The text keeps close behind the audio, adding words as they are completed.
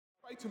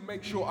To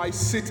make sure I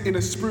sit in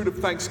a spirit of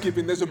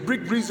thanksgiving. There's a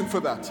big reason for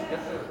that.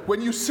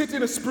 When you sit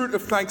in a spirit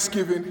of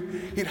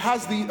thanksgiving, it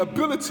has the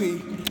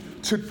ability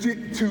to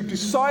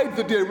decide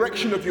the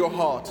direction of your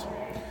heart.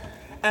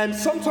 And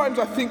sometimes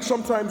I think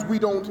we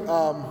don't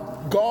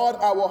guard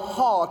our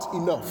heart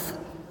enough.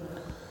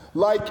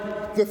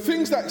 Like the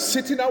things that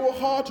sit in our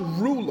heart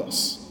rule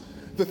us.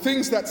 The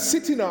things that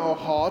sit in our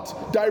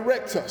heart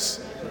direct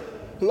us.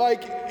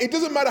 Like it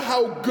doesn't matter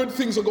how good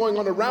things are going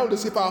on around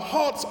us, if our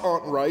hearts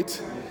aren't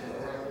right,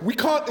 we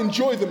can't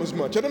enjoy them as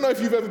much. I don't know if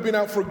you've ever been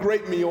out for a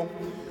great meal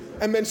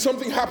and then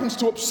something happens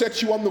to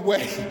upset you on the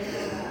way.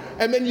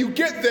 And then you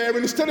get there and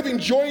instead of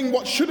enjoying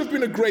what should have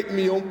been a great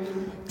meal,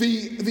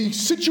 the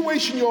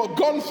situation you're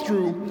gone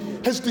through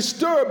has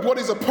disturbed what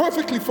is a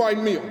perfectly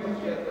fine meal.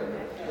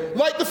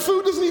 Like the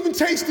food doesn't even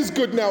taste as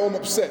good now, I'm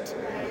upset.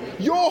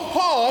 Your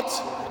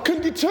heart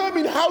can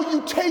determine how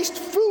you taste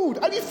food.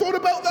 Have you thought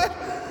about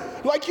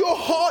that? Like your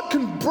heart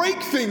can break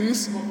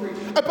things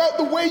about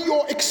the way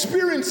you're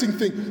experiencing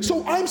things.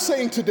 So I'm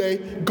saying today,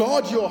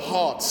 guard your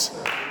hearts.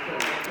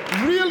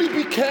 Really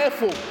be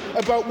careful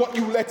about what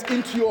you let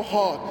into your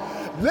heart.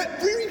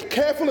 Be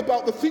careful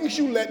about the things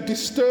you let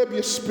disturb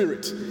your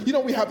spirit. You know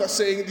we have that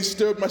saying, it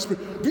disturbed my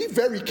spirit. Be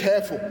very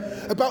careful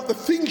about the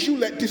things you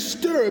let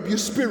disturb your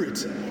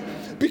spirit.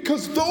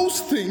 Because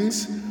those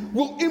things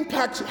will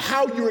impact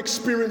how you're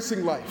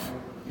experiencing life.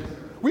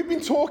 We've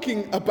been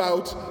talking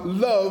about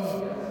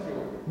love,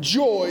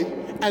 joy,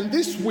 and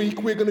this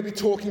week we're going to be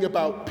talking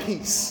about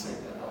peace.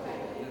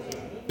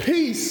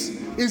 Peace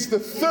is the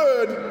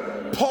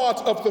third part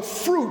of the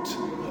fruit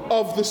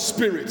of the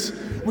Spirit.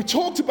 We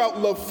talked about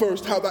love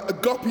first, how that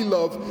agape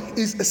love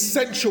is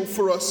essential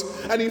for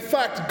us. And in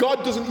fact,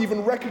 God doesn't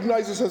even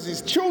recognize us as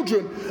his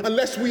children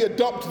unless we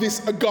adopt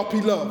this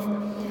agape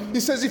love. He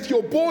says if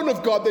you're born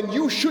of God, then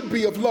you should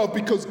be of love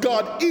because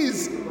God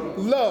is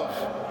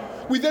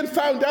love. We then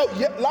found out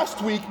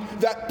last week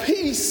that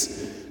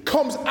peace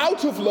comes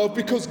out of love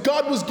because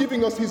God was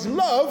giving us his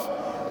love,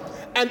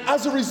 and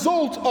as a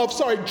result of,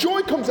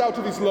 joy comes out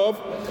of his love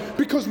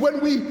because when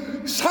we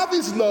have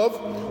his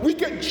love, we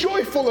get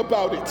joyful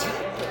about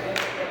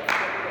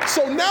it.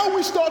 So now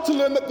we start to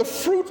learn that the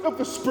fruit of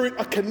the Spirit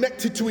are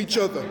connected to each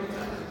other.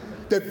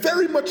 They're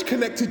very much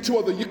connected to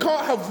other. You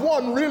can't have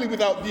one really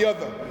without the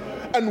other.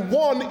 And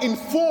one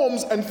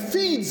informs and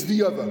feeds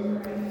the other.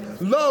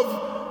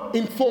 Love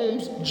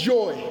informs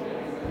joy,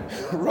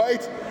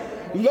 right?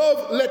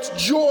 Love lets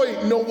joy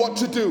know what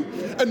to do.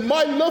 And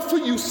my love for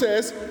you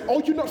says,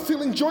 oh, you're not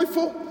feeling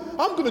joyful?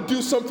 I'm going to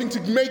do something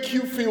to make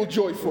you feel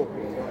joyful.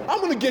 I'm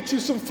going to get you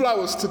some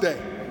flowers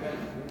today.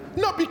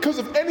 Not because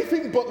of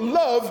anything but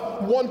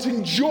love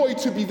wanting joy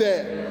to be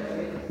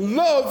there.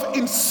 Love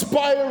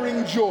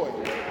inspiring joy.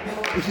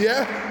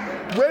 Yeah?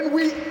 When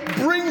we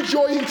bring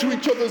joy into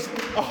each other's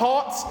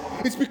hearts,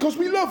 it's because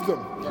we love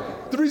them.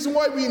 The reason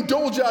why we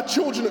indulge our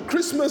children at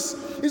Christmas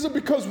isn't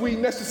because we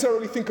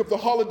necessarily think of the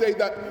holiday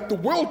that the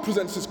world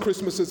presents as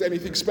Christmas as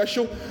anything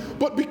special,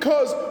 but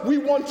because we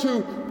want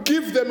to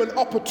give them an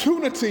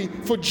opportunity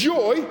for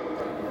joy,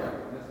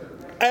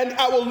 and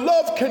our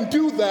love can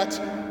do that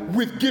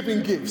with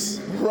giving gifts,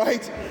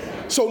 right?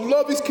 So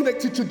love is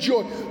connected to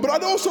joy. But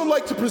I'd also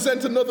like to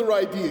present another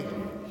idea,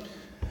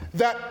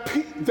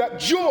 that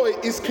joy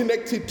is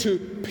connected to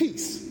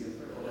peace.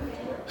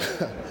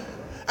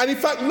 And in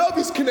fact, love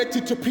is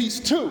connected to peace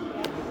too.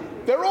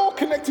 They're all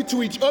connected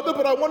to each other,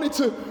 but I wanted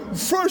to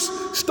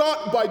first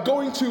start by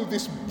going to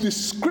this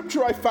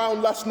scripture I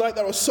found last night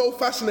that I was so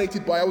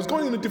fascinated by. I was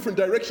going in a different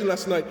direction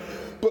last night,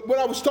 but when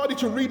I was starting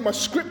to read my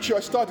scripture,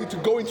 I started to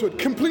go into a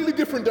completely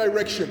different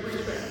direction.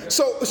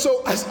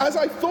 So as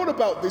I thought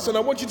about this, and I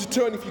want you to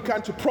turn, if you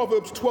can, to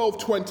Proverbs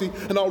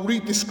 12:20, and I'll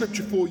read this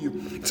scripture for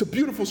you. It's a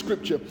beautiful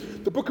scripture.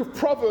 The book of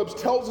Proverbs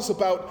tells us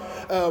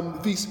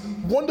about these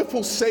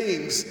wonderful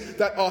sayings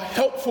that are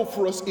helpful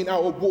for us in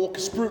our walk,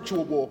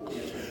 spiritual walk.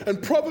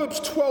 And Proverbs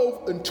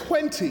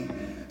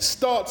 12:20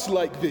 starts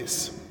like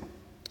this.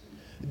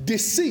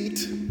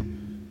 Deceit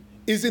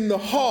is in the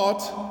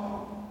heart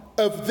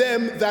of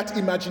them that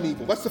imagine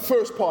evil. That's the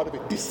first part of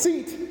it.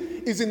 Deceit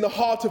is in the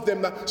heart of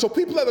them that... So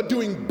people that are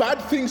doing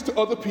bad things to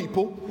other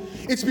people,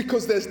 it's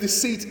because there's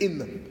deceit in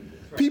them.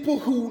 People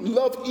who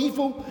love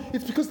evil,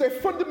 it's because they're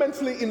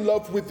fundamentally in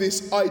love with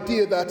this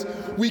idea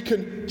that we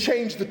can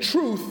change the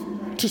truth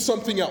to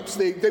something else.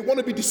 They want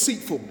to be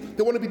deceitful.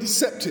 They want to be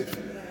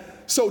deceptive.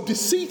 So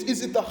deceit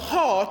is at the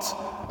heart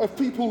of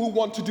people who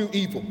want to do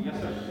evil.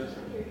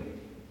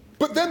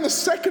 But then the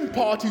second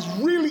part is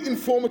really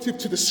informative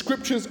to the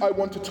scriptures I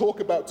want to talk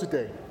about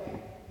today.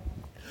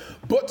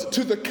 But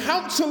to the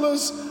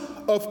counselors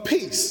of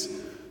peace,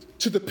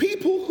 to the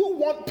people who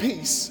want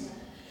peace,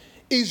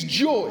 is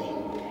joy.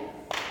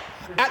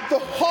 At the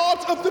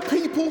heart of the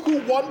people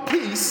who want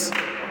peace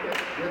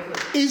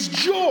is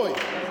joy.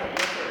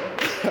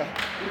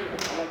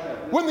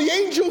 When the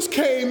angels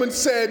came and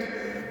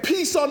said,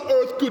 peace on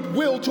earth,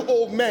 goodwill to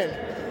all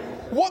men,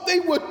 what they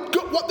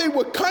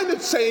were kind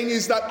of saying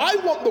is that I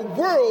want the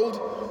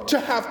world to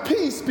have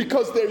peace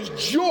because there's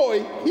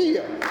joy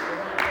here.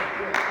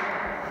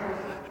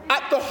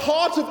 At the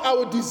heart of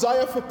our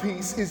desire for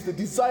peace is the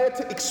desire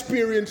to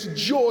experience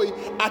joy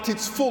at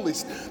its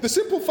fullest. The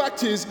simple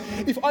fact is,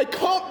 if I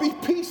can't be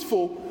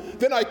peaceful,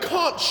 then I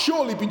can't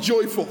surely be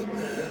joyful.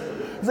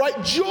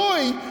 Right?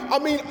 Joy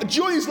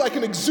is like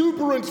an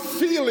exuberant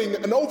feeling,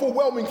 an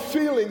overwhelming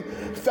feeling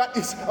that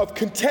is of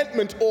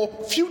contentment or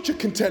future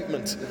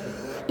contentment.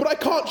 But I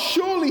can't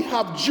surely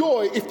have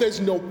joy if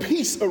there's no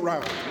peace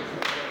around.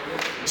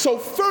 So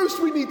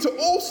first we need to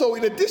also,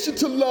 in addition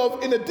to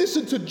love, in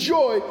addition to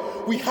joy,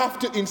 we have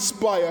to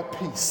inspire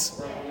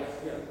peace.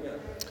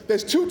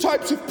 There's two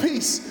types of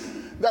peace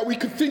that we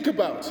could think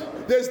about.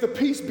 There's the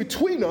peace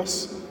between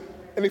us,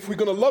 and if we're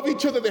going to love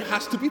each other, there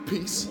has to be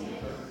peace.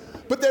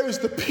 But there is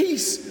the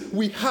peace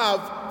we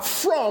have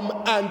from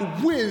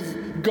and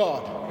with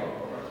God.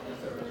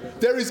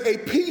 There is a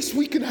peace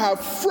we can have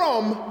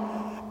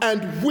from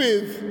and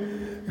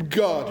with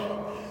God.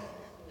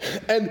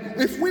 And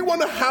if we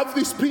want to have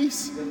this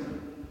peace,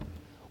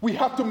 we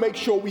have to make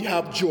sure we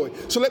have joy.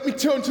 So let me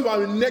turn to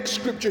our next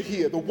scripture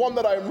here, the one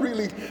that I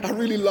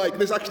really like.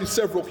 There's actually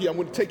several here. I'm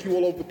going to take you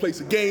all over the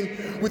place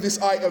again with this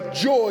eye of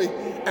joy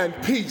and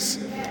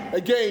peace.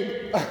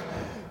 Again,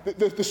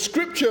 the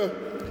scripture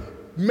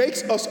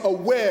makes us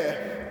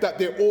aware that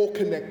they're all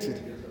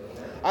connected.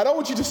 I don't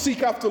want you to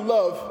seek after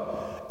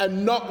love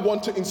and not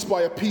want to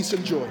inspire peace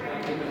and joy.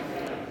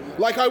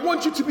 Like, I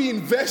want you to be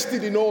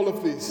invested in all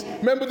of this.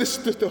 Remember this,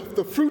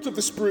 the fruit of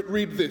the Spirit,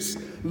 read this: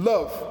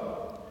 love,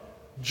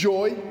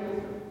 joy,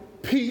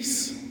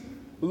 peace,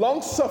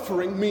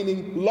 long-suffering,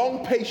 meaning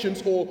long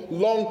patience or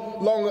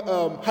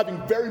long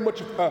having very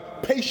much a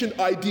patient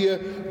idea,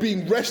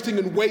 being resting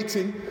and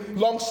waiting.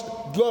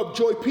 Love,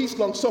 joy, peace,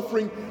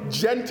 long-suffering,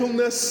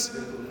 gentleness,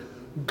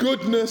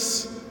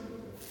 goodness,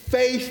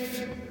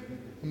 faith,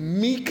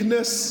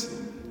 meekness,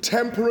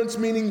 temperance,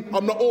 meaning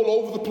I'm not all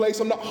over the place.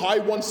 I'm not high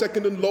one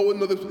second and low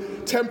another.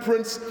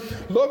 Temperance,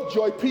 love,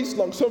 joy, peace,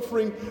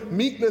 long-suffering,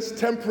 meekness,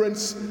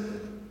 temperance.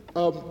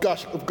 I've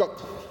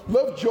got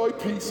love, joy,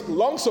 peace,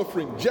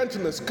 long-suffering,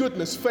 gentleness,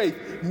 goodness,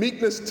 faith,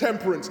 meekness,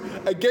 temperance.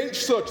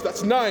 Against such,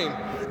 that's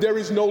 9, there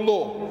is no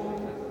law.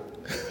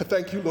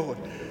 Thank you, Lord.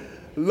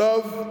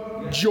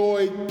 Love,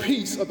 joy,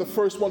 peace are the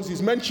first ones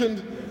he's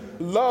mentioned.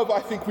 Love,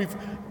 I think we've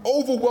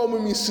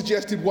overwhelmingly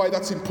suggested why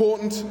that's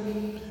important.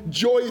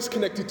 Joy is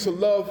connected to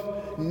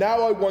love.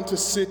 Now I want to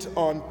sit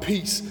on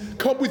peace.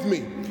 Come with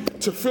me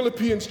to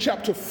Philippians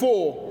chapter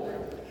 4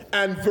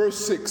 and verse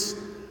 6.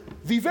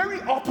 The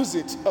very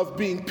opposite of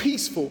being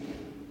peaceful,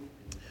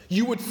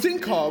 you would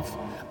think of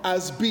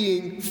as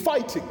being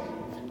fighting.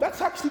 That's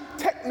actually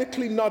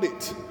technically not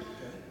it.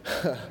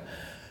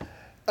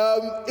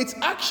 It's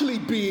actually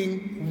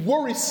being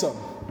worrisome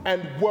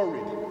and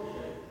worried.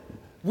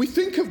 We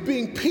think of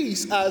being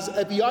peace as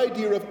the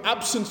idea of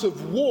absence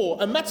of war,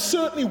 and that's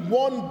certainly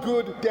one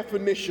good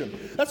definition.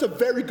 That's a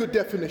very good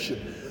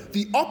definition.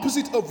 The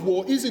opposite of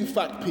war is in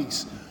fact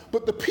peace.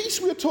 But the peace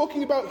we're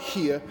talking about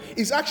here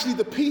is actually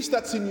the peace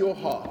that's in your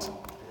heart.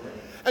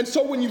 And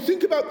so when you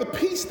think about the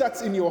peace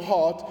that's in your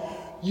heart,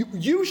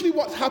 usually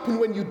what's happened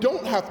when you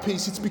don't have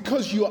peace, it's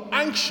because you're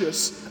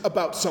anxious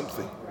about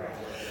something.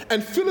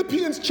 And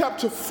Philippians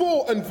chapter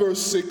 4 and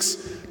verse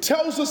 6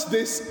 tells us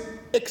this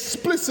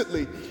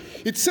explicitly.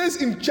 It says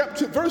in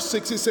verse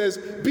 6, it says,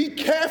 be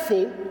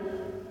careful,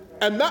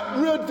 and that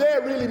word there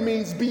really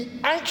means be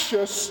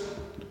anxious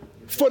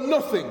for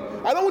nothing.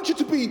 I don't want you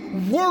to be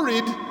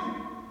worried,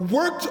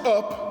 worked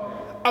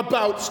up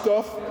about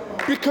stuff,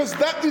 because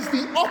that is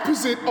the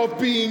opposite of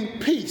being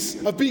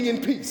peace, of being in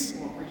peace.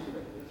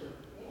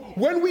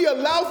 When we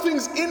allow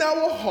things in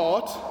our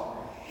heart,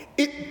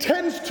 it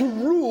tends to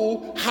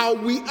rule how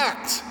we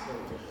act.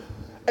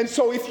 And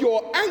so if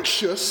you're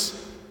anxious,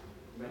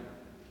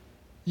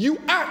 you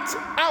act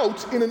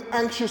out in an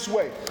anxious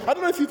way. I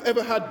don't know if you've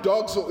ever had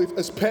dogs or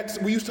as pets.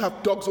 We used to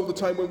have dogs all the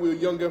time when we were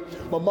younger.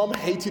 My mom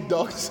hated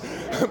dogs.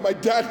 My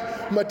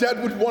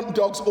dad would want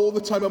dogs all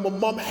the time, and my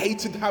mom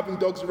hated having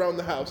dogs around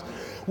the house.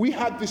 We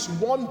had this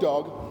one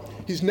dog.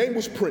 His name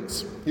was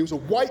Prince. He was a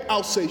white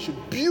Alsatian,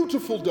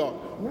 beautiful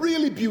dog,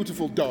 really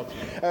beautiful dog.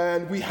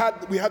 And we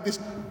had this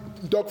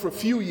dog for a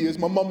few years.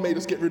 My mom made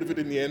us get rid of it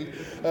in the end.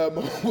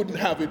 Mom wouldn't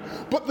have it.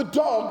 But the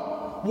dog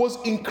was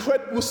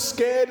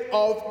scared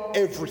of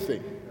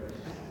everything.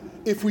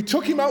 If we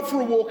took him out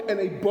for a walk and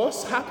a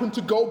bus happened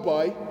to go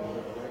by,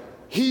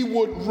 he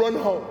would run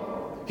home.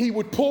 He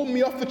would pull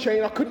me off the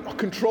chain. I couldn't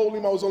control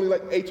him. I was only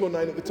like 8 or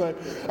 9 at the time.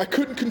 I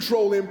couldn't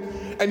control him.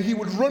 And he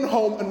would run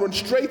home and run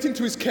straight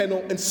into his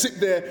kennel and sit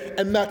there,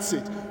 and that's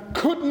it.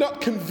 Could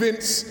not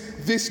convince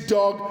this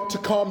dog to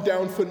calm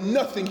down for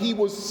nothing. He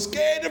was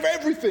scared of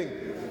everything.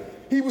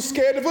 He was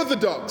scared of other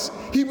dogs.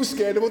 He was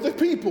scared of other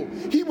people.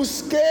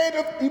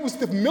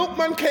 The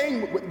milkman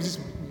came,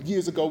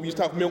 years ago we used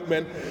to have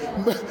milkmen.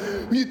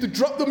 We used to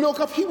drop the milk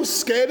off. He was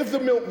scared of the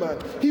milkman.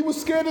 He was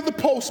scared of the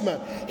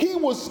postman. He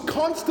was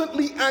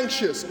constantly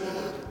anxious.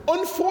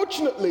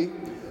 Unfortunately,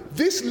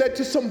 this led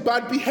to some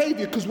bad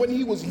behavior, because when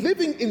he was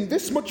living in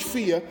this much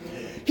fear,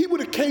 he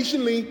would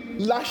occasionally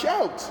lash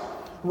out,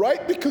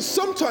 right? Because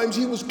sometimes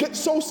he would get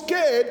so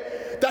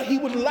scared that he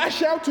would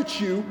lash out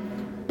at you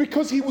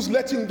because he was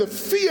letting the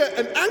fear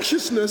and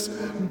anxiousness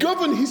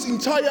govern his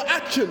entire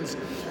actions.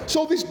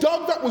 So this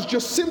dog that was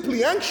just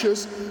simply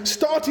anxious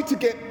started to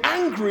get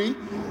angry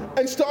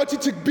and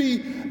started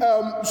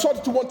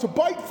to want to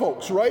bite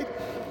folks, right?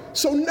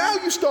 So now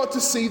you start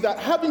to see that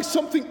having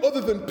something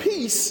other than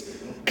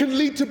peace can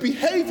lead to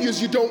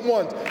behaviors you don't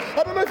want.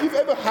 I don't know if you've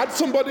ever had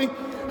somebody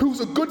who's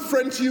a good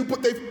friend to you,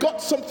 but they've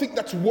got something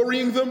that's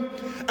worrying them,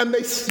 and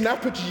they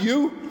snap at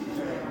you.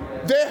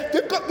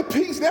 They've got the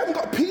peace. They haven't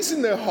got peace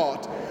in their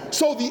heart.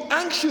 So the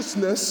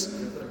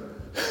anxiousness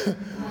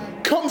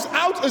comes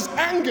out as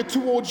anger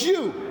towards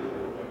you.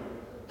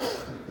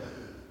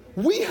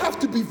 We have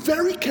to be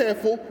very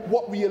careful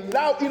what we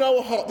allow in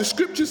our heart. The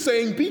scripture's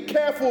saying, be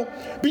careful,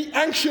 be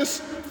anxious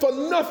for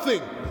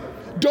nothing.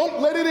 Don't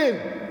let it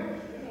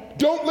in.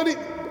 Don't let it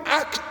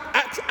act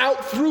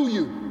out through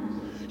you.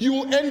 You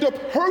will end up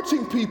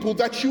hurting people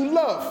that you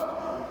love.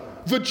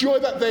 The joy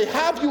that they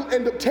have, you'll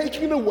end up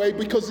taking it away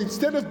because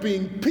instead of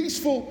being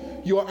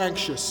peaceful, you're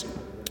anxious.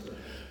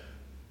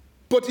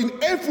 But in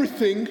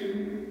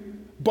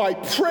everything, by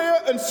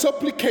prayer and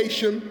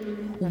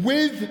supplication,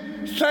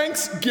 with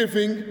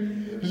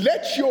thanksgiving,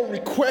 let your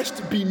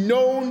request be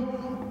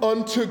known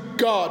unto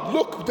God.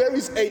 Look, there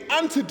is an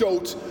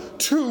antidote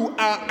to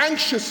our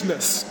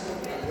anxiousness.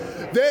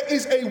 There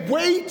is a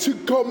way to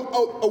come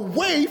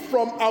away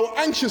from our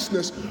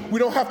anxiousness. We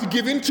don't have to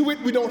give in to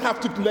it. We don't have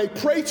to lay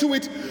prey to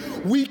it.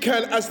 We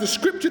can, as the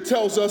scripture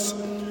tells us,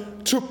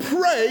 to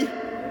pray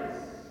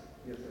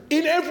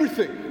in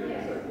everything.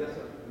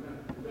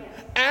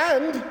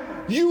 And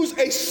use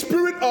a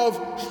spirit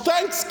of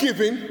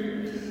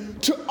thanksgiving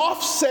to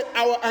offset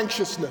our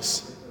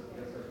anxiousness.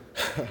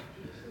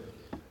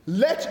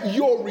 Let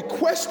your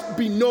request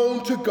be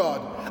known to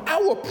God.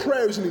 Our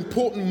prayer is an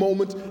important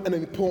moment and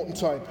an important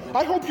time.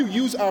 I hope you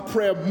use our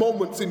prayer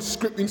moments in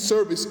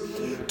service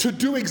to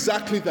do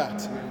exactly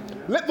that.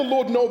 Let the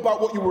Lord know about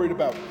what you're worried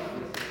about.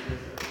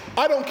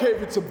 I don't care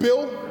if it's a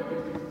bill.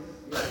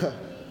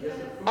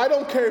 I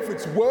don't care if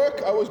it's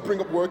work. I always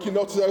bring up work. You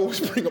notice I always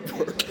bring up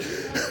work.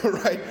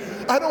 Right?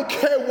 I don't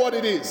care what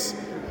it is.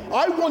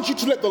 I want you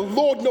to let the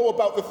Lord know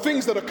about the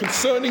things that are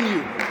concerning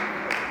you.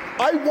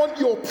 I want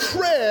your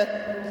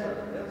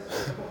prayer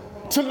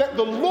to let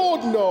the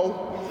Lord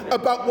know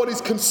about what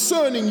is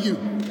concerning you.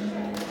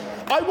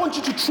 I want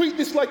you to treat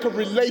this like a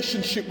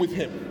relationship with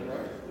Him.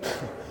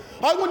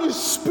 I want you to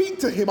speak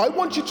to Him. I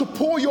want you to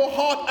pour your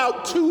heart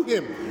out to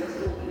Him.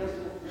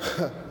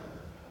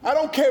 I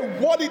don't care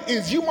what it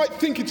is. You might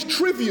think it's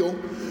trivial,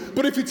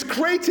 but if it's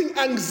creating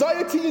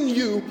anxiety in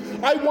you,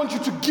 I want you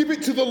to give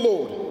it to the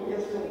Lord.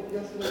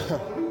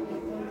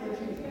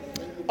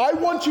 I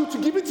want you to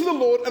give it to the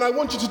Lord, and I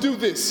want you to do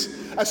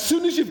this. As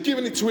soon as you've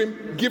given it to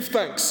Him, give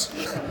thanks.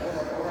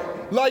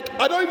 Like,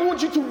 I don't even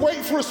want you to wait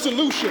for a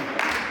solution.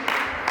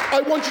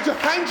 I want you to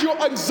hand your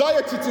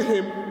anxiety to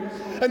Him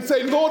and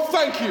say, Lord,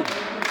 thank you.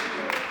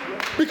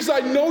 Because I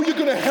know you're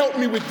going to help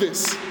me with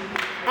this.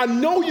 I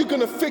know you're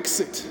going to fix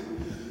it.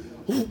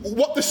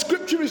 What the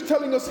scripture is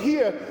telling us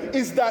here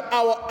is that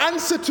our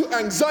answer to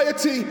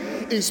anxiety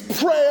is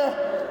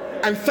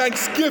prayer and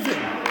thanksgiving.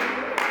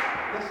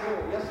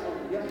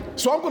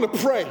 So I'm going to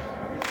pray.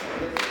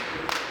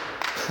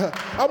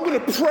 I'm going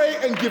to pray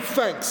and give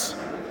thanks.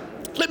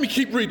 Let me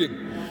keep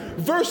reading.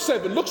 Verse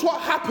 7. Look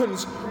what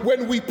happens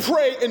when we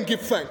pray and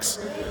give thanks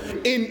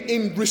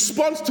in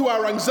response to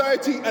our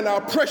anxiety and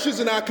our pressures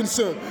and our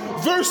concern.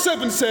 Verse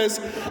 7 says,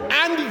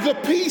 and the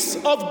peace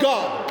of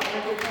God.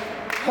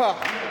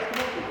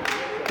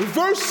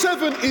 Verse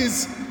 7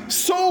 is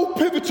so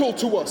pivotal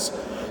to us.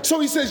 So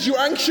he says, you're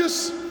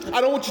anxious?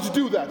 I don't want you to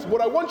do that.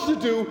 What I want you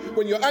to do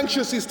when you're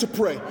anxious is to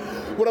pray.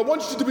 What I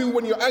want you to do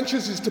when you're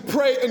anxious is to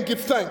pray and give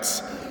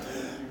thanks.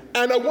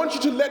 And I want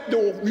you to let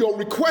your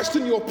request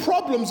and your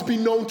problems be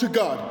known to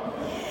God.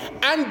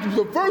 And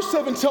the verse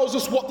 7 tells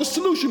us what the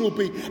solution will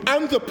be.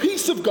 And the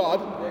peace of God,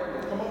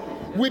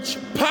 which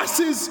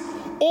passes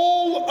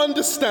all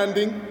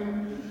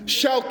understanding,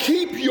 shall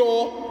keep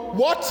your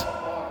what?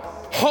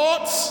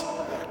 Hearts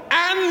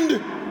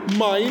and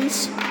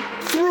minds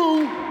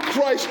through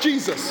Christ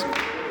Jesus.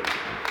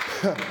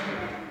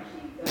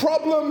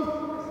 Problem,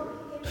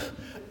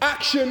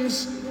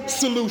 actions,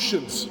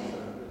 solutions.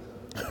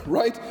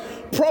 Right?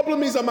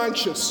 Problem is I'm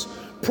anxious.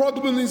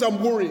 Problem is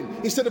I'm worrying.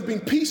 Instead of being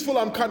peaceful,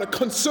 I'm kind of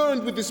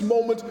concerned with this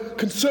moment,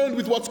 concerned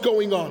with what's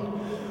going on.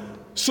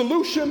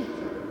 Solution,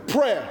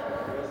 prayer.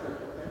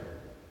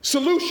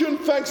 Solution,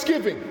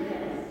 thanksgiving.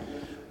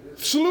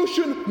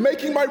 Solution,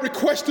 making my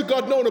request to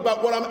God known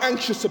about what I'm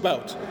anxious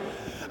about.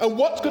 And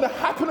what's going to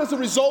happen as a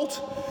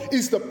result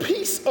is the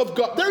peace of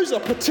God. There is a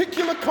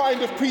particular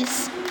kind of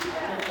peace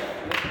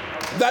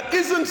that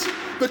isn't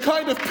the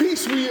kind of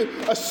peace we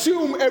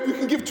assume we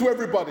can give to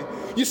everybody.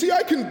 You see,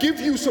 I can give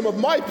you some of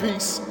my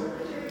peace,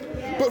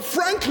 but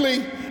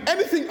frankly,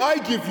 anything I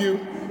give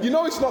you, you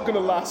know it's not going to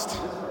last.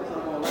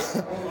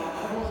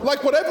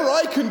 Like whatever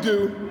I can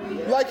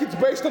do, like it's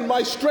based on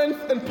my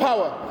strength and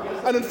power.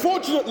 And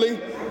unfortunately,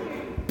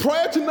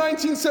 prior to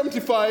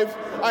 1975,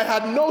 I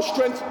had no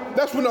strength.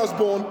 That's when I was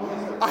born.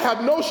 I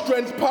had no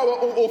strength, power,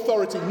 or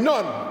authority.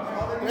 None.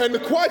 And the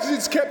quiet as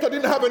it's kept, I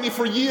didn't have any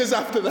for years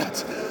after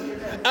that.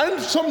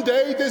 And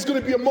someday there's going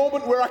to be a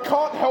moment where I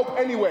can't help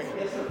anyway.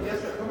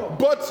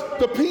 But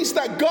the peace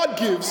that God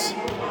gives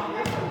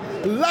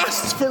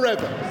lasts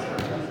forever.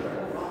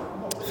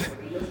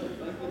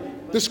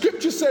 The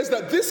scripture says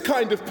that this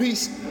kind of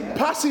peace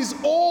passes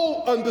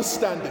all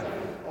understanding.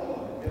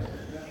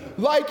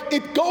 Like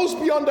it goes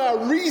beyond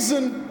our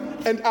reason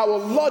and our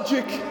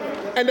logic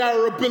and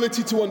our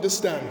ability to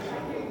understand.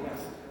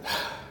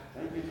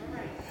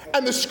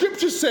 And the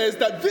scripture says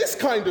that this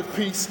kind of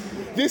peace,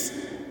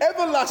 this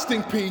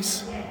everlasting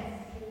peace,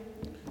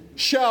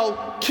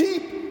 shall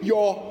keep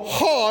your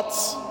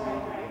hearts.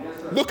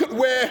 Look at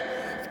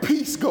where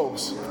peace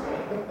goes.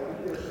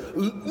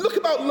 Look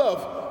about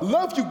love.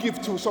 Love you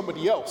give to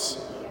somebody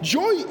else.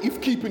 Joy you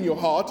keep in your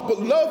heart, but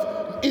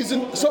love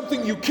isn't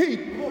something you keep.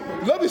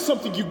 Love is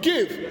something you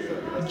give.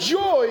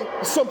 Joy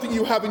is something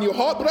you have in your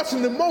heart, but that's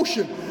an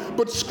emotion.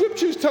 But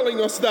scripture is telling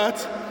us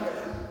that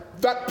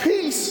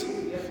peace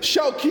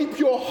shall keep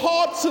your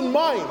hearts and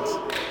minds.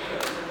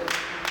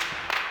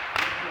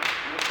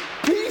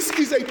 Peace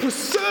is a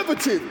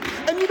preservative.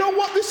 And you know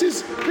what this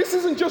is? This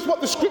isn't just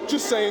what the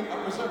scripture's saying.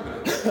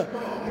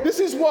 This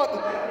is what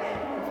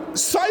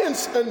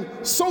science and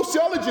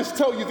sociologists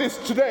tell you this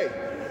today.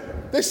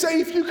 They say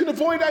if you can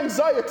avoid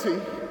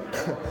anxiety,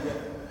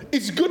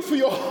 it's good for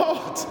your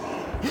heart.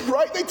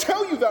 Right? They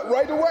tell you that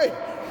right away.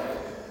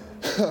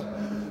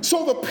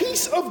 So the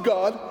peace of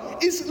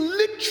God is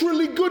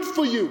literally good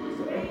for you.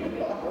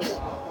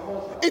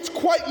 It's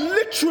quite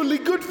literally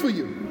good for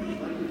you.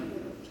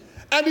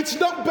 And it's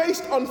not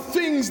based on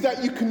things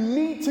that you can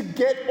need to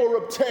get or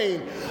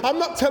obtain. I'm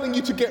not telling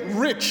you to get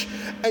rich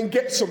and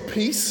get some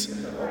peace.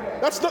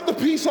 That's not the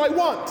peace I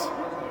want.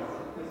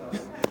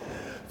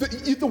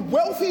 The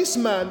wealthiest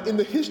man in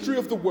the history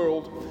of the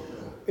world,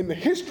 in the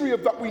history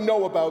of that we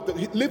know about,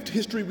 that lived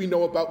history we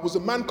know about, was a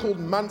man called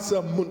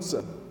Mansa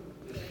Musa.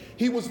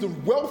 He was the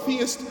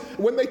wealthiest.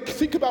 When they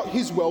think about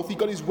his wealth, he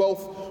got his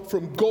wealth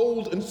from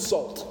gold and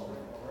salt.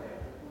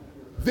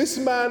 This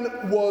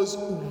man was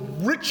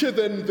richer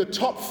than the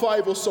top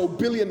 5 or so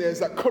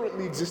billionaires that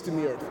currently exist in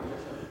the earth.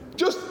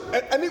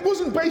 And it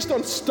wasn't based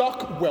on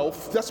stock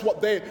wealth.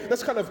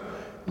 That's kind of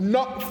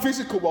not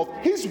physical wealth.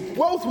 His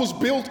wealth was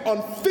built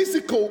on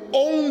physical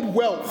owned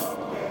wealth.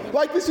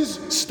 Like this is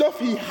stuff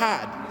he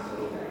had.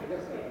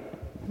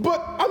 But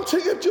I'm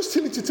just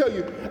telling to tell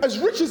you, as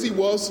rich as he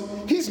was,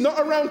 he's not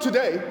around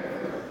today.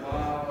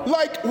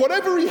 Like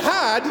whatever he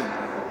had,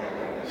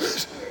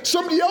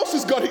 somebody else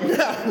has got it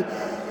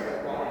now.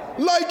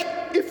 Like,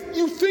 if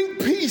you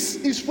think peace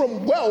is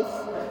from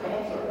wealth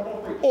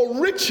or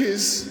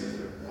riches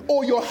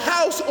or your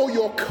house or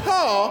your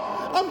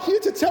car, I'm here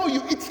to tell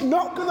you it's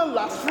not going to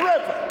last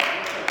forever.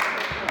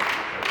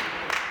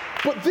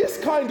 But this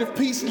kind of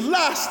peace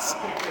lasts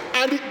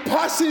and it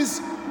passes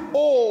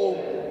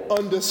all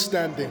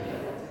understanding.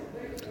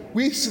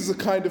 This is the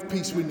kind of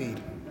peace we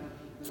need.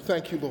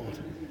 Thank you, Lord.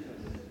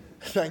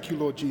 Thank you,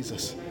 Lord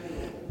Jesus.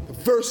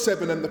 Verse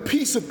 7, and the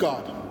peace of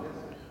God,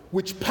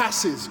 which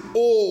passes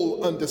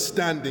all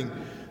understanding,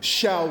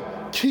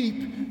 shall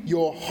keep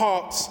your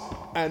hearts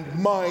and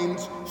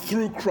minds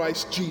through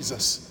Christ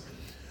Jesus.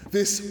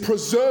 This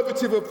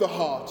preservative of the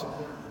heart,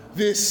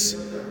 this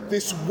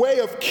way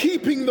of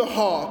keeping the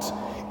heart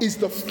is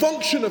the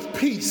function of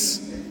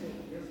peace.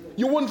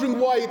 You're wondering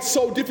why it's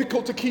so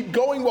difficult to keep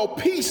going? Well,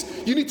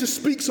 peace, you need to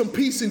speak some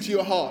peace into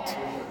your heart.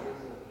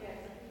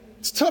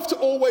 It's tough to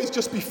always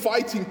just be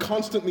fighting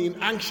constantly and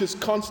anxious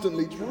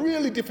constantly. It's a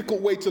really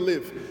difficult way to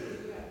live.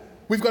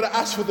 We've got to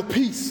ask for the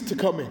peace to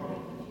come in.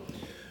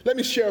 Let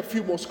me share a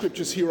few more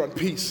scriptures here on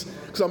peace,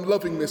 because I'm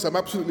loving this. I'm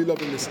absolutely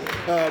loving this.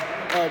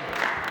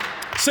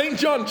 St.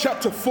 John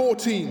chapter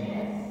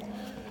 14.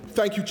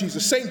 Thank you,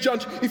 Jesus. St. John,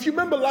 if you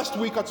remember last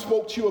week, I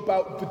spoke to you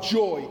about the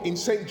joy in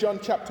St. John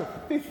chapter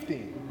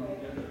 15.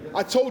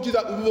 I told you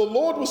that the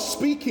Lord was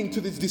speaking to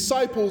his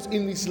disciples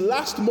in these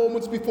last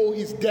moments before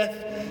his death,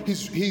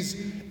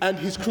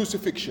 his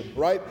crucifixion,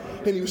 right?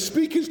 And he was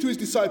speaking to his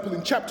disciple.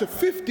 In chapter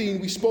 15,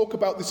 we spoke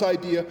about this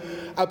idea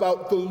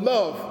about the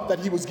love that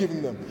he was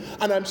giving them.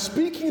 And I'm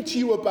speaking to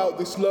you about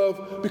this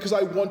love because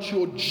I want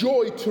your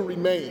joy to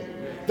remain.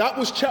 That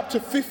was chapter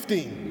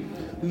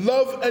 15.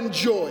 Love and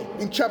joy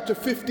in chapter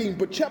 15.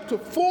 But chapter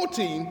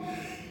 14,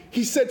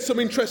 he said some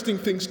interesting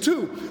things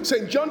too.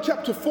 St. John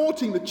chapter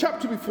 14, the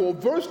chapter before,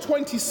 verse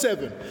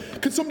 27.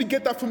 Can somebody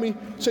get that for me?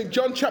 St.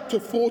 John chapter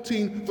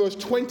 14, verse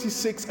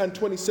 26 and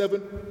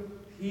 27.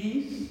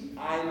 Peace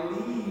I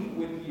leave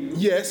with you.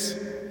 Yes.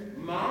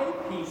 My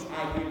peace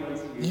I give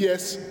unto you.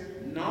 Yes.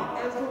 Not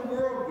as the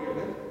world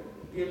giveth,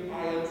 give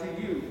I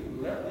unto you.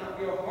 Let not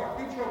your heart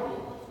be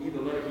troubled, neither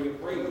let it be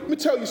afraid. Let me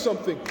tell you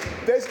something.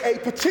 There's a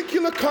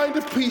particular kind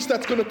of peace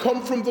that's going to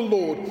come from the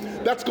Lord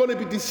that's going to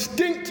be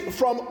distinct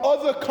from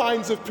other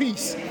kinds of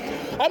peace.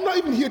 I'm not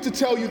even here to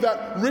tell you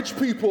that rich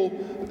people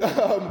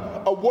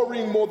are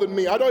worrying more than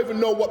me. I don't even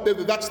know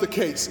whether that's the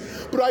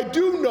case. But I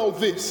do know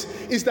this,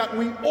 is that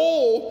we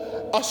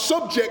all are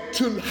subject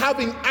to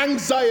having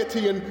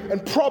anxiety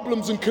and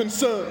problems and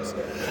concerns.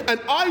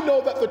 And I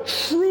know that the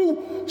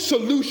true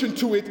solution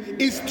to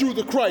it is through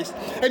the Christ.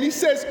 And he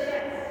says,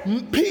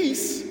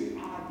 peace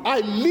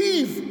I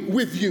leave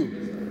with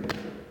you.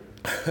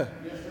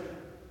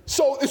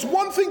 So it's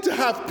one thing to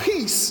have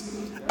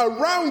peace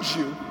around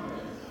you,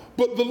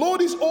 but the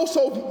Lord has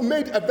also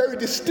made a very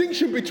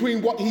distinction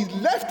between what he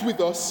left with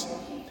us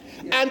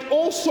and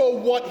also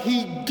what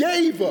he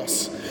gave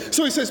us.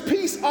 So he says,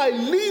 peace I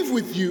leave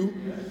with you,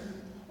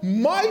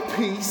 my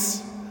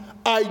peace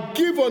I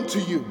give unto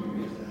you.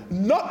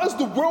 Not as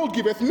the world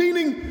giveth,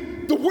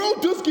 meaning the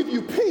world does give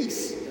you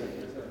peace,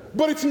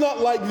 but it's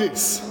not like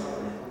this.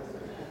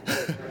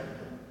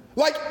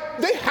 Like,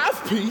 they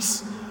have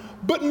peace,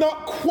 but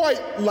not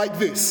quite like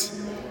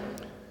this.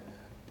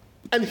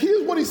 And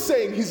here's what he's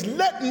saying. He's,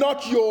 let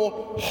not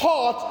your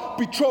heart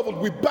be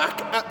troubled. We're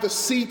back at the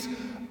seat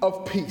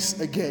of peace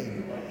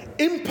again.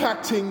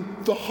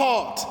 Impacting the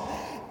heart.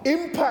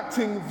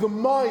 Impacting the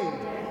mind.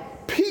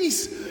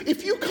 Peace.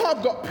 If you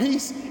can't got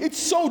peace, it's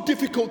so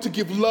difficult to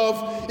give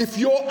love if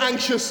you're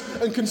anxious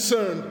and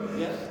concerned.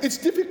 Yes. It's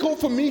difficult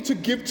for me to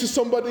give to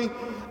somebody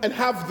and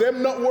have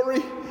them not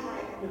worry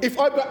if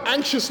I've got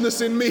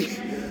anxiousness in me.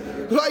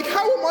 Like,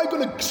 how am I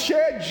going to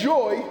share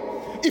joy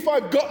if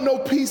I've got no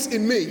peace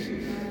in me?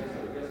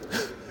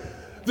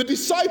 The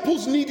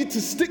disciples needed to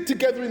stick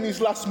together in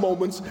these last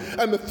moments,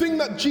 and the thing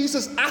that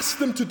Jesus asked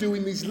them to do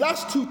in these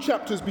last 2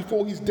 chapters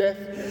before his death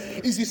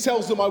is he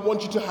tells them, I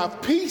want you to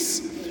have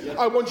peace,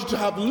 I want you to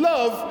have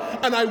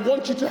love, and I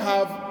want you to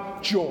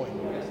have joy.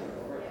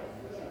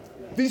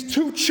 These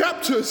 2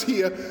 chapters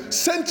here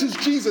centers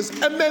Jesus,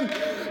 and then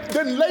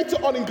later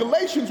on in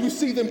Galatians we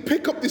see them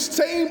pick up this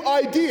same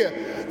idea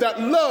that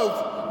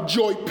love,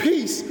 joy,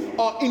 peace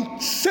are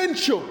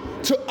essential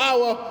to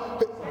our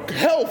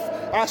health,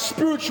 our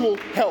spiritual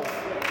health.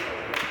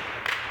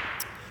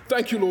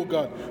 Thank you, Lord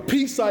God.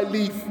 Peace I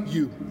leave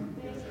you.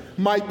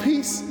 My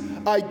peace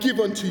I give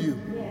unto you.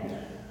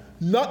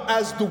 Not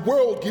as the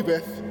world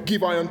giveth,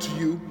 give I unto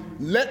you.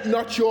 Let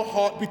not your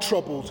heart be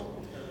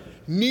troubled,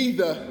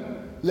 neither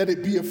let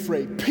it be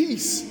afraid.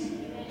 Peace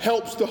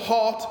helps the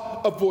heart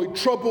avoid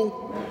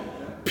trouble.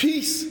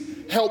 Peace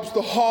helps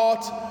the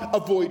heart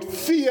avoid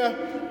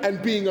fear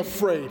and being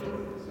afraid.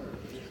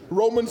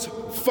 Romans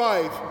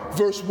 5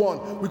 verse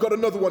 1. We got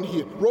another one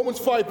here. Romans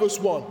 5 verse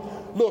 1.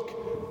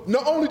 Look,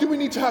 not only do we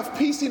need to have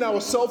peace in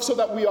ourselves so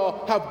that we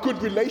have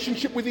good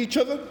relationship with each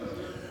other,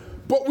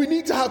 but we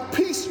need to have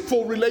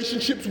peaceful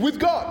relationships with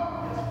God.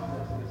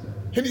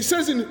 And it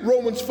says in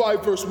Romans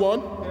 5 verse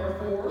 1,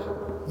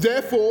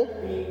 Therefore,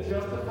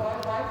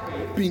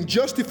 being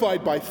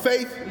justified by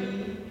faith,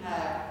 we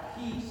have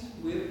peace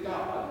with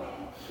God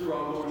through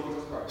our Lord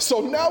Jesus Christ.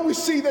 So now we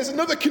see there's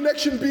another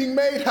connection being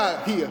made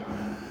here.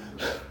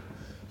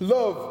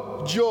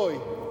 Love, joy,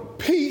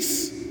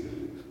 peace,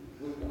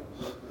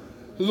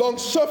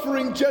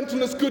 long-suffering,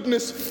 gentleness,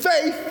 goodness,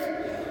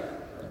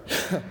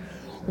 faith.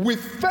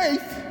 With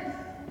faith,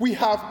 we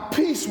have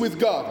peace with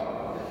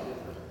God.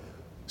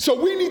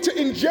 So we need to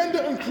engender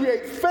and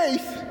create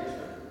faith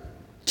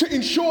to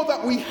ensure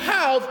that we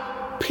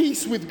have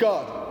peace with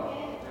God.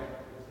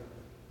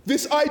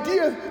 This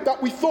idea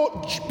that we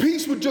thought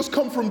peace would just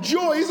come from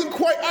joy isn't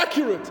quite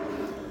accurate.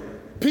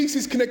 Peace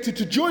is connected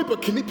to joy,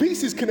 but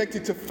peace is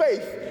connected to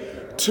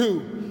faith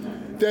too.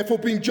 Therefore,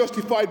 being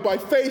justified by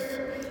faith,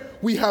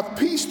 we have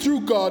peace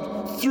through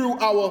God, through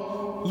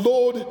our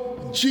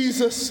Lord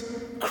Jesus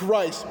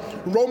Christ.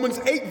 Romans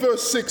 8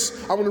 verse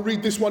 6, I want to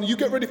read this one. You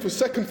get ready for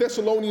 2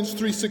 Thessalonians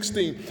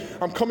 3:16.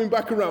 I'm coming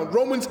back around.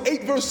 Romans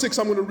 8 verse 6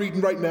 I'm going to read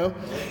right now.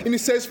 And it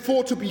says,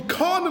 For to be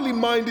carnally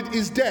minded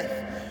is death,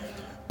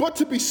 but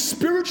to be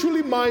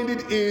spiritually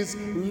minded is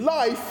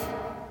life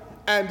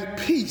and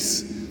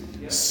peace.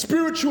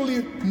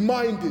 Spiritually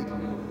minded.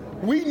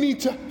 We need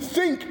to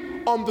think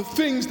on the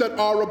things that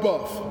are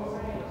above.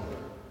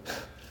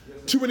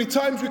 Too many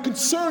times we're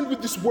concerned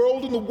with this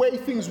world and the way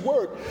things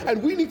work,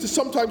 and we need to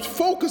sometimes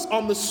focus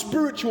on the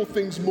spiritual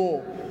things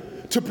more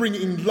to bring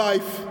in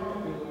life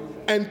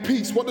and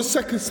peace. What does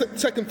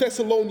 2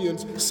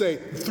 Thessalonians say?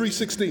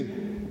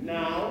 3:16.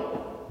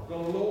 Now the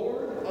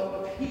Lord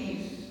of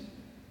peace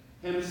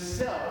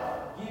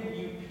himself give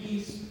you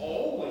peace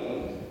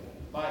always,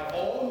 by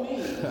all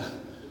means.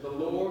 The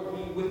Lord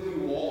be with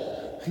you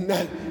all.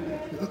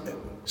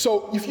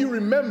 So if you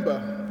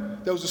remember,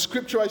 there was a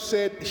scripture I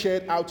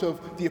shared out of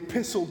the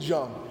Epistle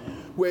John,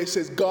 where it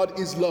says God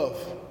is love,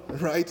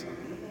 right?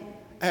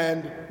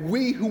 And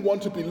we who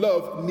want to be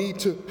loved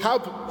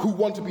who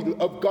want to be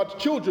of God's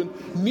children,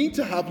 need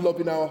to have love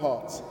in our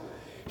hearts.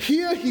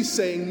 Here he's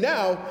saying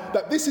now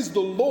that this is the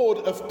Lord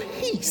of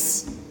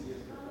peace.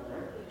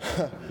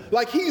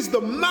 Like he's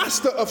the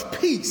master of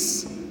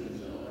peace.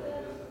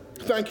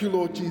 Thank you,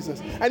 Lord Jesus.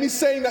 And he's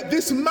saying that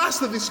this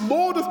master, this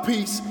Lord of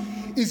peace,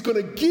 is going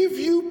to give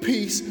you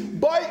peace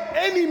by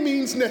any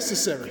means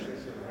necessary.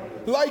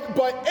 like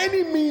by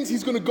any means,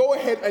 he's going to go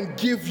ahead and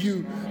give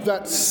you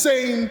that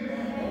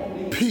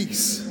same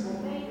peace.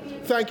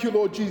 Thank you,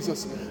 Lord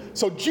Jesus.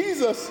 So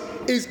Jesus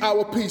is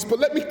our peace. But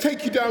let me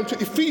take you down to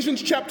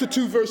Ephesians chapter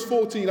 2, verse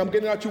 14. I'm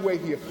getting out your way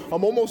here.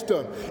 I'm almost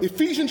done.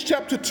 Ephesians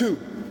chapter 2,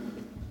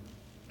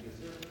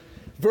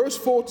 verse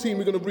 14.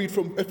 We're going to read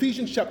from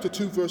Ephesians chapter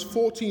 2, verse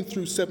 14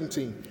 through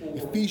 17.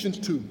 Ephesians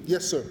 2.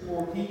 Yes, sir.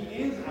 For he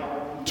is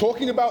our peace.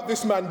 Talking about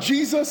this man,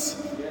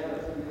 Jesus.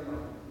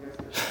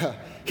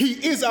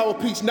 He is our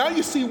peace. Now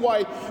you see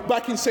why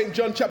back in St.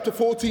 John chapter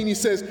 14 he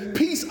says,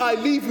 peace I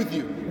leave with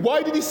you.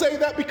 Why did he say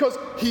that? Because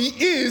he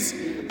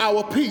is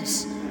our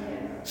peace.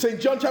 St.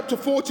 John chapter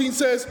 14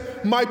 says,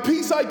 my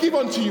peace I give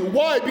unto you.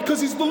 Why? Because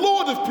he's the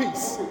Lord of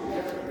peace.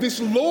 This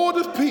Lord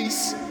of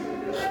peace,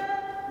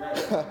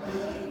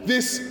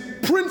 this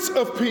Prince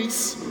of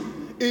Peace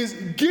is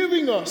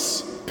giving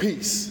us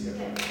peace.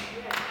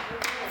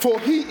 For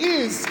he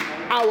is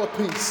our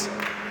peace.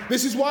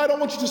 This is why I don't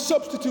want you to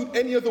substitute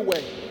any other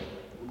way.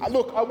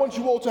 Look, I want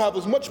you all to have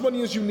as much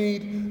money as you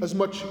need, as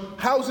much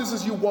houses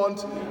as you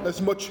want,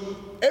 as much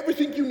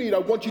everything you need I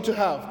want you to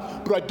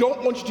have. But I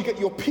don't want you to get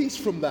your peace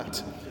from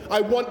that. I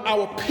want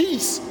our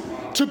peace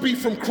to be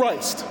from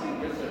Christ.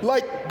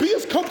 Like, be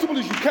as comfortable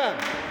as you can.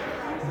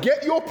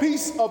 Get your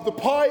piece of the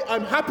pie.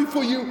 I'm happy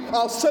for you.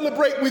 I'll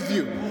celebrate with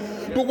you.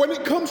 But when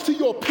it comes to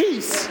your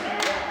peace,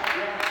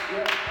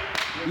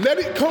 let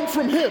it come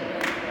from him.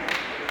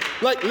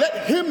 Like,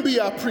 let him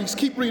be our priest.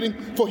 Keep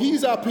reading. For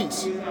he's our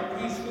peace. He is our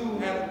peace who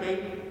has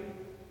made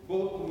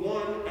both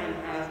one and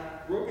has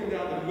broken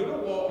down the middle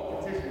wall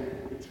of partition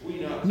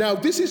between us. Now,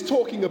 this is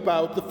talking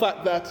about the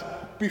fact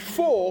that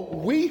before,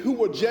 we who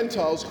were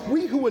Gentiles,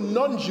 we who were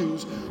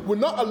non-Jews, were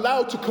not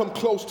allowed to come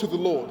close to the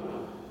Lord.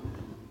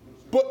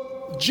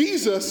 But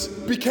Jesus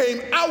became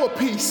our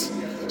peace.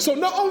 So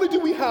not only do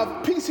we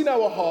have peace in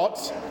our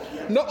hearts,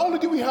 not only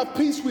do we have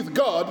peace with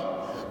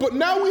God, but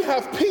now we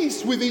have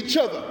peace with each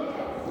other.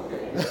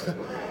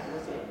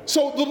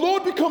 So the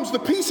Lord becomes the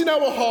peace in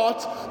our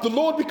heart. The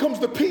Lord becomes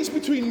the peace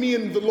between me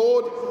and the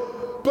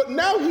Lord. But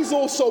now he's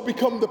also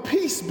become the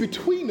peace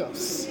between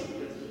us.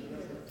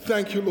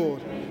 Thank you,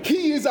 Lord.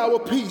 He is our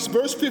peace.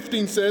 Verse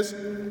 15 says,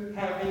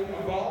 Having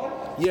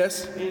abolished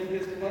yes, in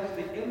his flesh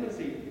the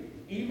enmity,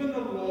 even the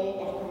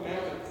law of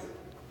commandments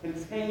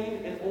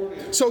contained an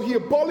ordinance. so he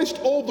abolished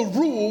all the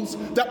rules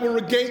that were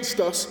against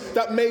us,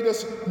 that made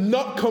us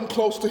not come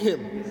close to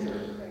him.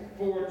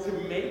 For to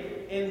make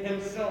in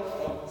himself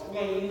of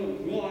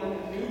twain one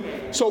new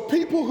man. So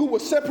people who were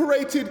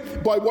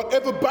separated by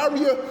whatever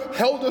barrier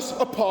held us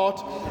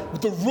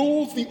apart, the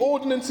rules, the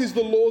ordinances,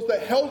 the laws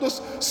that held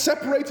us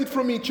separated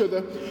from each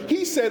other,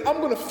 he said, I'm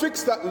going to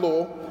fix that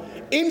law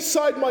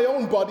inside my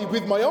own body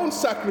with my own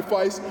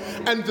sacrifice,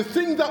 and the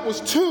thing that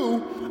was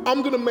two,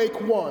 I'm going to make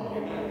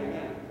one.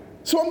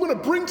 So I'm going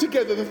to bring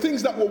together the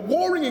things that were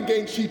warring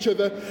against each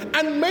other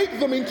and make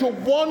them into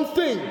one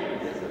thing.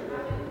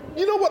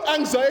 You know what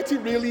anxiety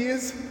really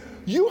is?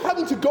 You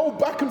having to go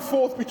back and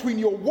forth between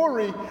your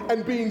worry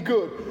and being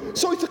good.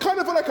 So it's a kind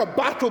of like a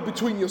battle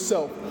between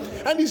yourself.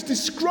 And he's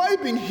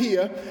describing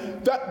here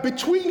that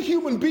between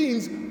human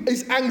beings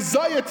is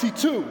anxiety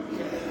too.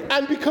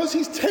 And because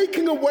he's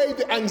taking away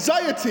the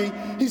anxiety,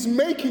 he's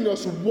making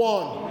us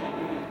one.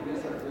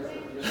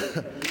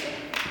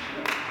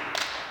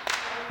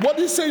 What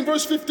does he say in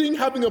verse 15?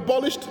 Having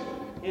abolished?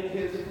 In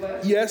his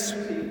flesh, yes.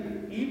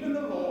 Even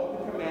the law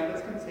of the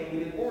commandments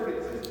contained in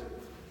ordinances,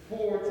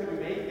 for to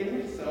make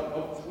in himself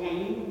of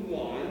twain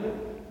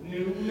one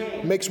new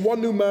man. Makes one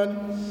new man.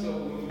 So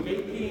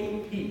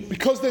making peace.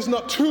 Because there's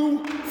not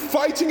two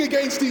fighting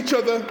against each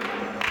other.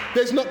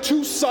 There's not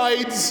two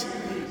sides.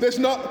 There's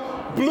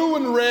not blue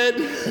and red.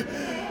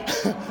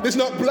 There's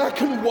not black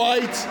and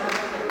white.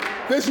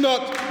 There's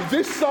not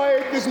this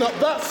side. There's not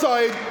that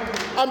side.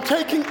 I'm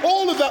taking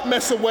all of that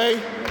mess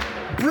away,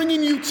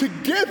 bringing you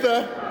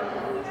together.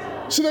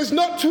 So there's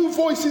not two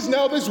voices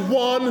now, there's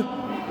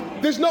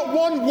one. There's not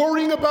one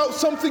worrying about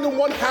something and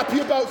one happy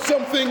about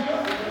something.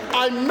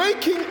 I'm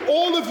making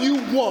all of you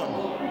one.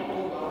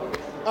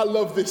 I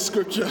love this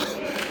scripture.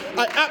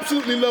 I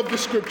absolutely love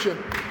this scripture.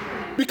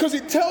 Because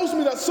it tells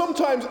me that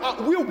sometimes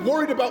we're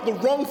worried about the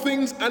wrong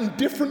things and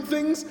different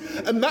things,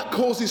 and that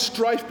causes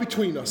strife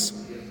between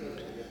us.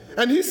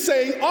 And he's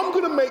saying, I'm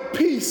going to make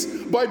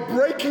peace by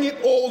breaking it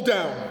all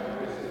down.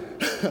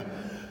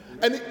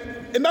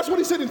 And that's what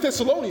he said in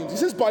Thessalonians. He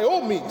says, by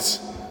all means,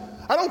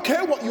 I don't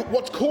care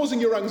what's causing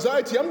your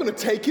anxiety, I'm going to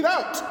take it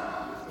out.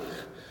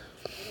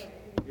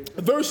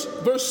 Verse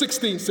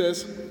 16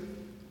 says,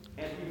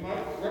 And he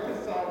might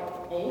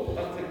reconcile both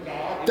unto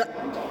God that in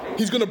one body.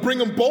 he's going to bring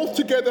them both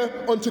together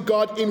unto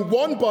God in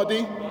one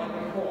body.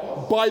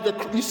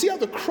 You see how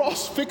the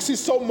cross fixes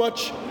so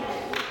much?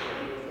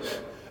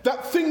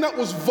 That thing that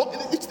was,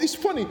 it's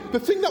funny, the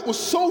thing that was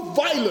so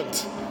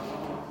violent,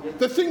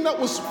 the thing that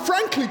was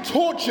frankly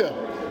torture,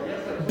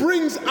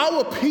 brings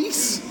our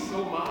peace.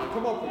 So mine.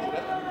 Come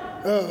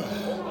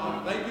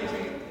on, thank you,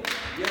 Jesus.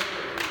 Yes.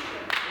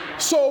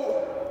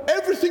 So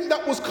everything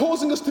that was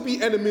causing us to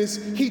be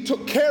enemies, he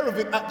took care of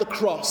it at the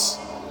cross.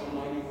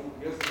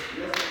 Yes,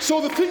 yes. So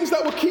the things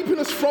that were keeping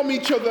us from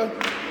each other,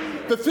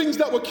 the things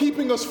that were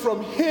keeping us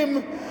from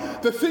him,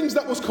 the things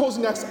that was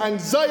causing us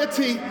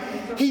anxiety,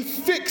 he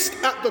fixed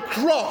at the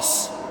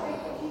cross.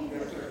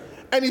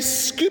 And his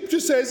scripture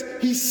says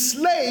he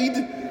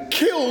slayed,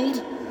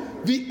 killed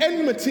the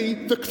enmity,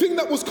 the thing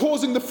that was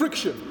causing the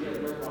friction.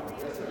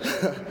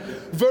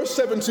 Verse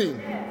 17.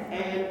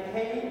 And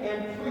came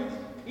and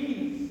preached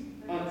peace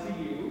unto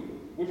you,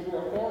 which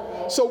were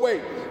afar off. So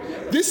wait,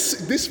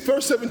 this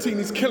verse 17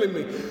 is killing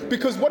me,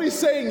 because what he's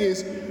saying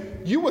is,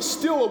 you were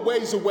still a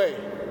ways away,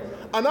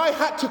 and I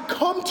had to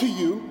come to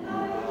you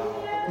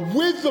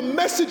with the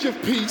message of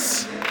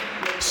peace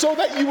so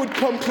that you would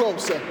come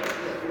closer.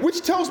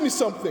 Which tells me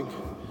something.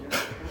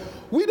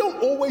 We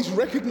don't always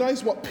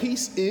recognize what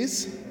peace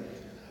is.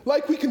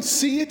 Like, we can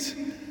see it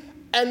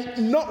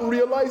and not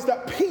realize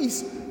that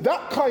peace,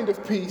 that kind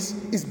of peace,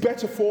 is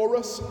better for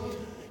us.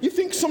 You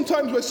think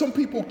sometimes where some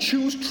people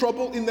choose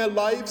trouble in their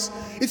lives,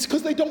 it's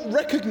because they don't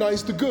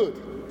recognize the good.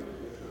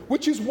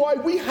 Which is why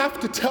we have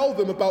to tell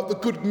them about the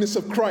goodness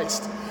of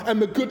Christ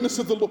and the goodness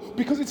of the Lord,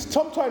 because it's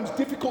sometimes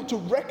difficult to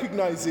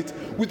recognize it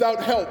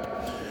without help.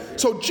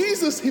 So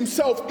Jesus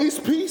himself is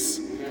peace.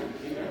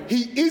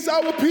 He is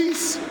our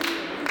peace.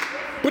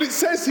 But it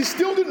says he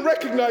still didn't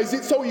recognize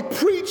it, so he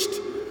preached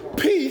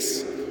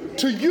peace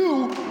to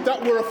you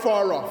that were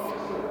afar off.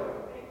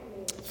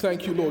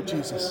 Thank you, Lord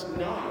Jesus.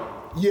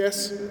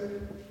 Yes.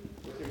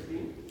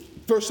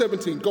 Verse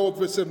 17. Go up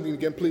verse 17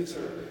 again, please.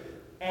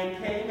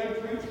 And came and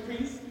preached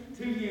peace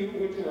to you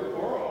which were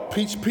afar off.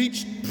 Preached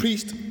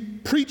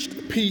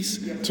peace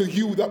to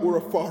you that were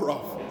afar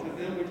off. And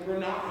to them which were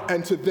nigh.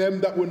 And to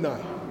them that were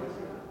nigh.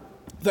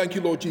 Thank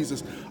you, Lord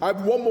Jesus. I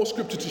have one more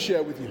scripture to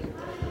share with you.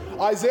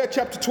 Isaiah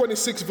chapter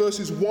 26,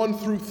 verses 1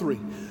 through 3.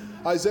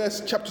 Isaiah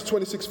chapter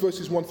 26,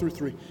 verses 1 through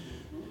 3.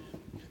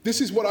 This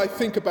is what I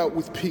think about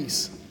with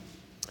peace.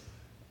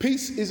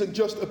 Peace isn't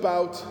just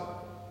about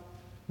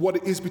what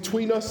it is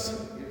between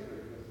us.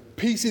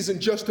 Peace isn't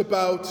just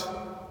about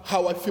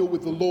how I feel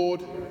with the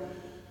Lord.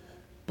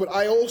 But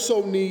I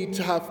also need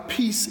to have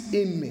peace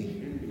in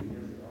me.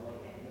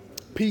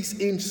 Peace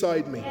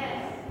inside me.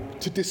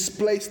 To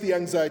displace the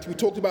anxiety. We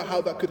talked about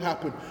how that could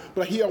happen.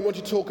 But here I want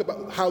you to talk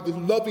about how the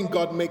loving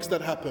God makes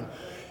that happen.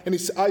 And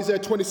it's Isaiah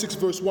 26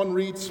 verse 1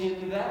 reads.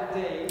 In that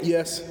day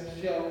yes.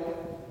 shall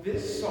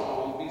this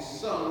song be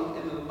sung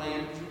in the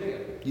land of Judea.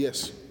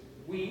 Yes.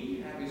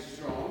 We have a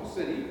strong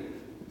city.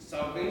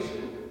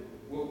 Salvation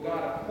will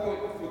God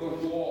appoint for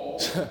the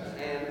walls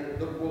and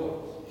the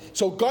bullocks.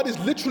 So God is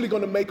literally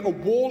going to make a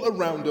wall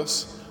around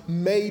us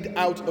made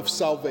out of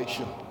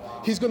salvation.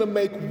 He's going to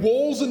make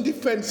walls and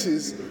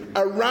defenses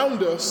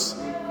around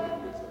us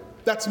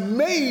that's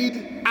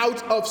made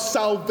out of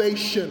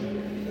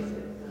salvation.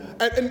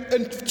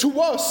 And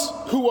to us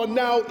who are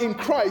now in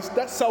Christ,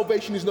 that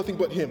salvation is nothing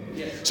but him.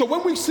 So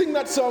when we sing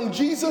that song,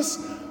 Jesus,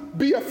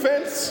 be a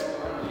fence,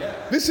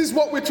 this is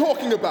what we're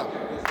talking about.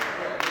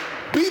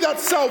 Be that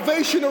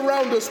salvation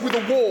around us with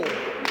a wall.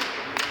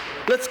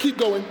 Let's keep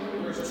going.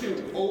 Verse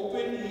 2,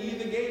 open ye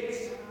the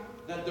gates,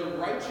 that the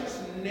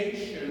righteous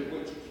nation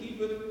which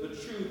keepeth the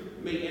truth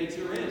may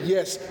enter in.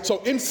 Yes,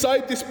 so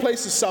inside this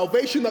place of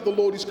salvation that the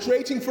Lord is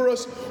creating for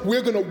us,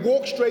 we're going to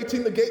walk straight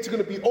in. The gates are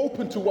going to be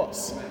open to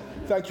us.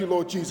 Thank you,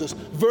 Lord Jesus.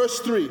 Verse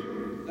 3.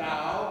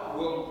 Thou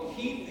wilt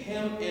keep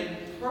him in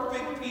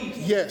perfect peace.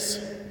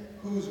 Yes.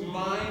 Whose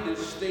mind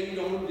is stayed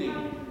on thee,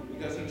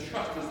 because he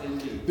trusteth in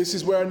thee. This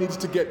is where I needed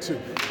to get to.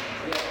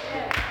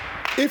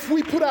 If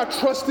we put our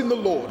trust in the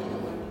Lord,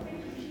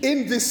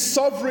 in this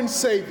sovereign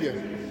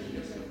Savior,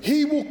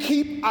 he will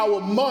keep our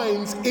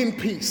minds in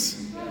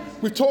peace.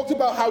 We've talked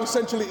about how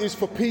essential it is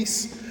for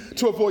peace,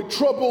 to avoid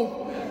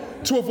trouble,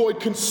 to avoid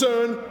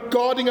concern,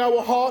 guarding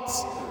our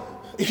hearts.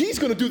 He's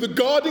going to do the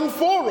guarding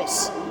for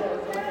us.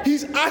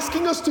 He's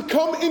asking us to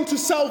come into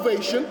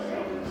salvation.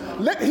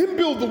 Let him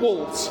build the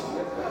walls.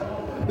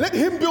 Let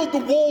him build the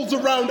walls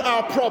around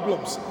our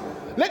problems.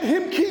 Let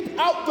him keep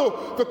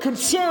out the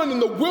concern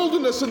and the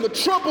wilderness and the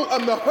trouble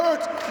and the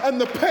hurt and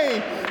the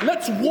pain.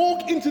 Let's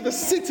walk into the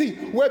city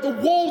where the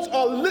walls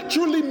are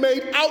literally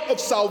made out of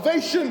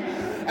salvation,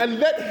 and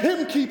let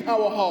him keep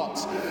our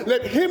hearts.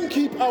 Let him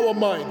keep our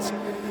minds.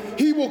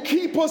 He will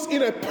keep us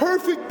in a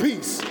perfect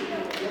peace,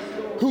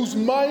 whose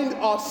mind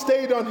are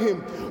stayed on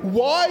him.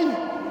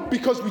 Why?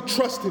 Because we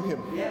trust in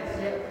him.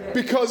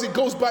 Because it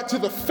goes back to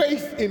the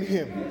faith in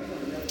him.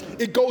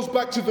 It goes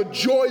back to the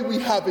joy we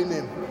have in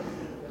him.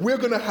 We're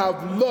going to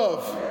have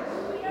love.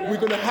 We're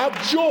going to have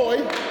joy.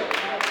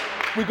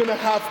 We're going to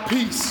have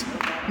peace.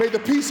 May the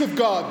peace of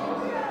God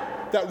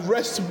that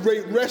rest,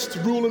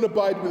 rule, and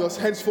abide with us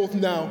henceforth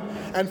now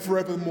and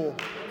forevermore.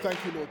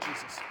 Thank you, Lord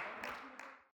Jesus.